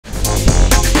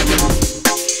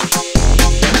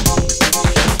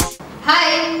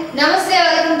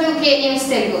కే news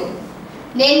Telugu.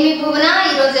 నేను మీ భువన.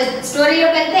 ఈరోజు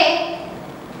స్టోరీలోకి వెళ్తే,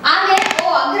 ఆమె ఓ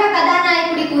అగ్ర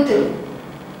కథానాయకుడి కూతురు.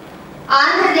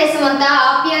 ఆంధ్రదేశం అంతా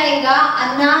ఆప్యాయంగా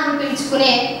అన్నా అని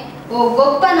పిలుచుకునే ఓ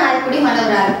గొప్ప నాయకుడి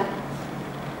మనవరాలు.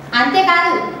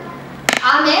 అంతేకాదు,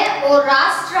 ఆమె ఓ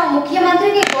రాష్ట్ర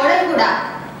ముఖ్యమంత్రికి కోడలు కూడా.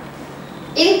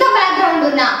 ఇంత బ్యాక్గ్రౌండ్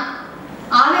ఉన్నా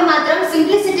ఆమె మాత్రం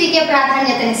సింప్లిసిటీకే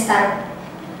ప్రాధాన్యతనిస్తారు.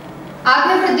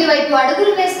 అభివృద్ధి వైపు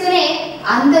అడుగులు వేస్తూనే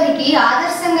అందరికీ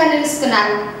ఆదర్శంగా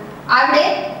నిలుస్తున్నారు. ఆవిడే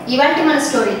ఇవాల్టి మన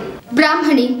స్టోరీ.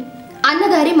 బ్రాహ్మణి,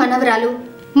 అన్నగారి మనవరాలు,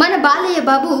 మన బాలయ్య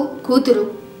బాబు కూతురు.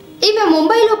 ఈమె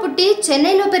ముంబైలో పుట్టి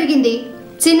చెన్నైలో పెరిగింది.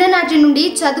 చిన్ననాటి నుండి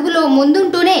చదువులో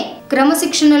ముందుంటూనే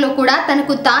క్రమశిక్షణలో కూడా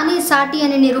తనకు తానే సాటి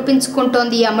అని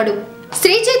నిరూపించుకుంటోంది అమ్మడు.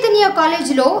 శ్రీ చైతన్య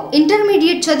కాలేజీలో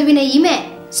ఇంటర్మీడియట్ చదివిన ఈమె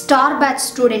స్టార్ బ్యాచ్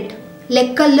స్టూడెంట్,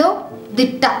 లెక్కల్లో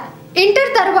దిట్ట.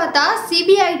 ఇంటర్ తర్వాత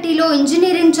సిబిఐటిలో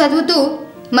ఇంజనీరింగ్ చదువుతూ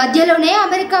మధ్యలోనే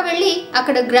అమెరికా వెళ్ళి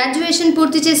అక్కడ గ్రాడ్యుయేషన్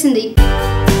పూర్తి చేసింది.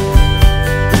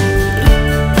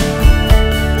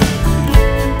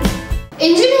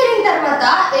 ఇంజనీరింగ్ తర్వాత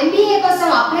ఎంబీఏ కోసం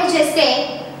అప్లై చేస్తే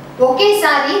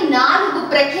ఒకేసారి 4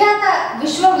 ప్రఖ్యాత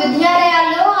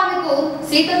విశ్వవిద్యాలయాల్లో ఆమెకు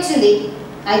సీట్ వచ్చింది.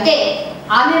 అయితే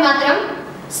ఆమె మాత్రం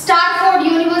స్టార్ఫోర్డ్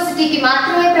యూనివర్సిటీకి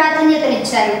మాత్రమే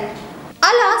ప్రాధాన్యతనిచ్చారు.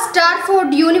 అలా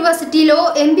స్టార్ఫోర్డ్ యూనివర్సిటీలో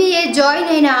ఎంబీఏ జాయిన్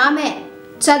అయిన ఆమె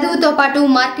చదువుతో పాటు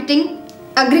మార్కెటింగ్,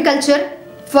 అగ్రికల్చర్,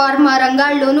 ఫార్మా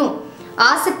రంగాల్లోనూ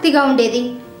ఆసక్తిగా ఉండేది.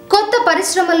 కొత్త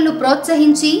పరిశ్రమలను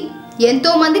ప్రోత్సహించి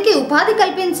ఎంతో మందికి ఉపాధి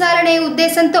కల్పించాలనే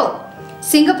ఉద్దేశంతో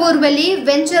సింగపూర్ వెళ్లి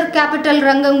వెంచర్ క్యాపిటల్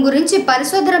రంగం గురించి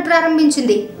పరిశోధన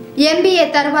ప్రారంభించింది. ఎంబీఏ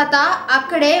తర్వాత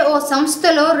అక్కడే ఓ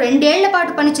సంస్థలో 2 ఏళ్ల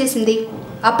పాటు పనిచేసింది.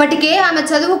 అప్పటికే ఆమె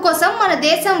చదువు కోసం మన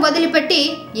దేశం వదిలిపెట్టి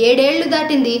 7 ఏళ్లు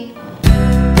దాటింది.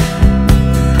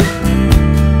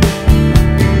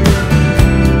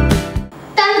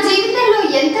 తన జీవితంలో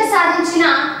ఎంత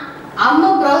సాధించినా అమ్మ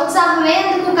ప్రోత్సాహమే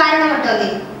అందుకు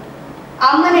కారణమంటోంది.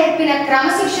 అమ్మ నేర్పిన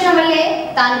క్రమశిక్షణ వల్లే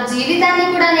తాను జీవితాన్ని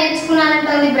కూడా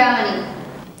నేర్చుకున్నానంటోంది బ్రాహ్మణి.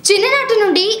 చిన్ననాటి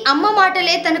నుండి అమ్మ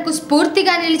మాటలే తనకు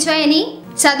స్ఫూర్తిగా నిలిచాయని,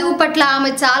 చదువు పట్ల ఆమె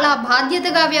చాలా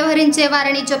బాధ్యతగా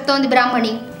వ్యవహరించేవారని చెప్తోంది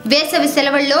బ్రాహ్మణి. వేసవి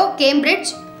సెలవుల్లో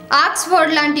కేంబ్రిడ్జ్,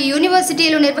 ఆక్స్ఫోర్డ్ లాంటి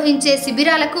యూనివర్సిటీలు నిర్వహించే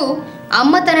శిబిరాలకు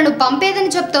అమ్మ తనను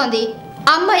పంపేదని చెప్తోంది.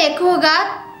 అమ్మ ఎక్కువగా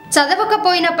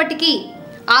చదవకపోయినప్పటికీ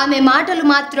ఆమె మాటలు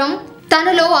మాత్రం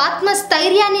తనలో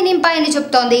ఆత్మస్థైర్యాన్ని నింపాయని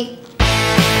చెప్తోంది.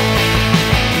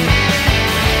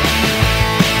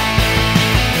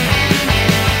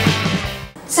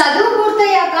 చదువు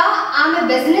పూర్తయ్యాక ఆమె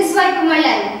బిజినెస్ వైపు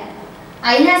వెళ్ళారు.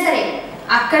 అయినా సరే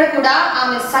అక్కడ కూడా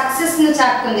ఆమె సక్సెస్ ను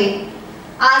చాటుకుంది.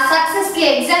 ఆ సక్సెస్ కి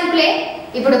ఎగ్జాంపులే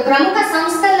ఇప్పుడు ప్రముఖ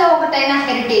సంస్థల్లో ఒకటైన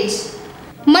హెరిటేజ్.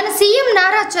 మన సీఎం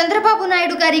నారా చంద్రబాబు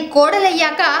నాయుడు గారి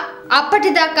కోడలయ్యాక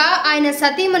అప్పటిదాకా ఆయన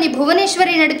సతీమణి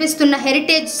భువనేశ్వరి నడిపిస్తున్న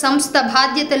హెరిటేజ్ సంస్థ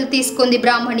బాధ్యతలు తీసుకుంది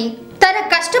బ్రాహ్మణి. తన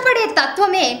కష్టపడే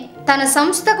తత్వమే తన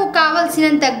సంస్థకు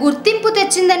కావలసినంత గుర్తింపు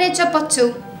తెచ్చిందనే చెప్పొచ్చు.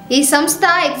 ఈ సంస్థ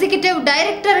ఎగ్జిక్యూటివ్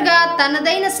డైరెక్టర్ గా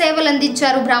తనదైన సేవలు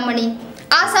అందించారు బ్రాహ్మణి.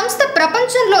 ఆ సంస్థ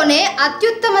ప్రపంచంలోనే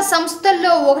అత్యుత్తమ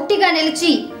సంస్థల్లో ఒకటిగా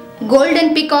నిలిచి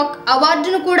గోల్డెన్ పీకాక్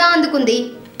అవార్డును కూడా అందుకుంది.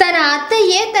 తన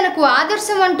అత్తయ్యే తనకు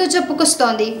ఆదర్శం అంటూ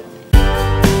చెప్పుకొస్తోంది.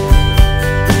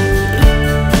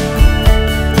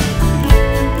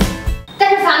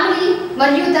 తన ఫ్యామిలీ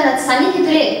మరియు తన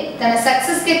సన్నిహితులే తన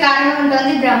సక్సెస్ కి కారణం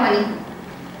అంటోంది బ్రాహ్మణి.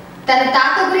 తన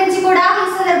తాత గురించి కూడా ఈ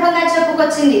సందర్భంగా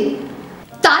చెప్పుకొచ్చింది.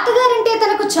 తాతగారంటే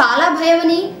తనకు చాలా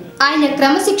భయమని, ఆయన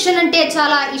క్రమశిక్షణ అంటే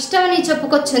చాలా ఇష్టమని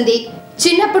చెప్పుకొచ్చింది.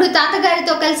 చిన్నప్పుడు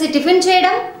తాతగారితో కలిసి టిఫిన్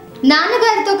చేయడం,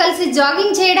 నాన్నగారితో కలిసి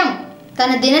జాగింగ్ చేయడం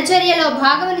తన దినచర్యలో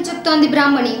భాగమని చెప్తోంది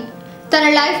బ్రాహ్మణి. తన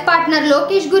లైఫ్ పార్ట్నర్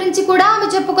లోకేష్ గురించి కూడా ఆమె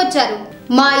చెప్పుకొచ్చారు.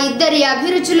 మా ఇద్దరి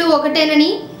అభిరుచులు ఒకటేనని,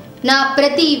 నా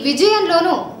ప్రతి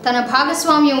విజయంలోనూ తన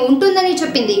భాగస్వామ్యం ఉంటుందని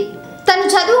చెప్పింది. తను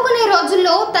చదువుకునే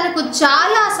రోజుల్లో తనకు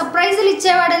చాలా సర్ప్రైజులు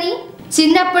ఇచ్చేవాడని,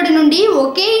 చిన్నప్పటి నుండి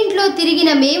ఒకే ఇంట్లో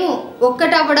తిరిగిన మేము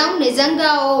ఒక్కటవ్వడం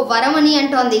నిజంగా ఓ వరమని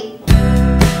అంటోంది.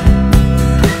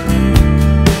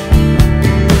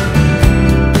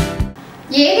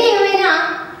 ఏది ఏమైనా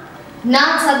నా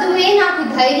చదువే నాకు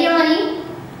ధైర్యం అని,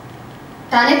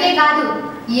 తనకే కాదు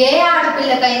ఏ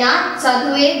ఆడపిల్లకైనా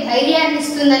చదువే ధైర్యాన్ని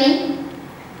ఇస్తుందని,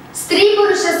 స్త్రీ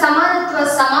పురుష సమానత్వ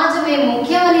సమాజమే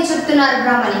ముఖ్యమని చెప్తున్నారు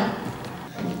బ్రాహ్మణి.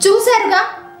 చూశారుగా,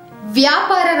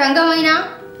 వ్యాపార రంగమైన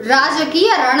రాజకీయ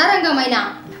రణరంగమైన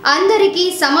అందరికీ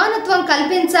సమానత్వం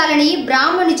కల్పించాలని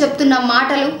బ్రాహ్మణి చెప్తున్న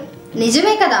మాటలు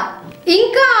నిజమే కదా.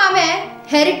 ఇంకా ఆమె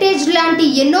హెరిటేజ్ లాంటి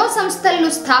ఎన్నో సంస్థలను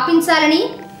స్థాపించాలని,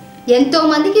 ఎంతో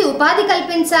మందికి ఉపాధి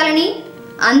కల్పించాలని,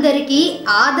 అందరికీ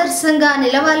ఆదర్శంగా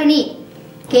నిలవాలని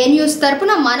కే న్యూస్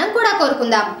తరపున మనం కూడా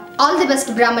కోరుకుందాం. All the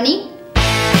best Brahmani.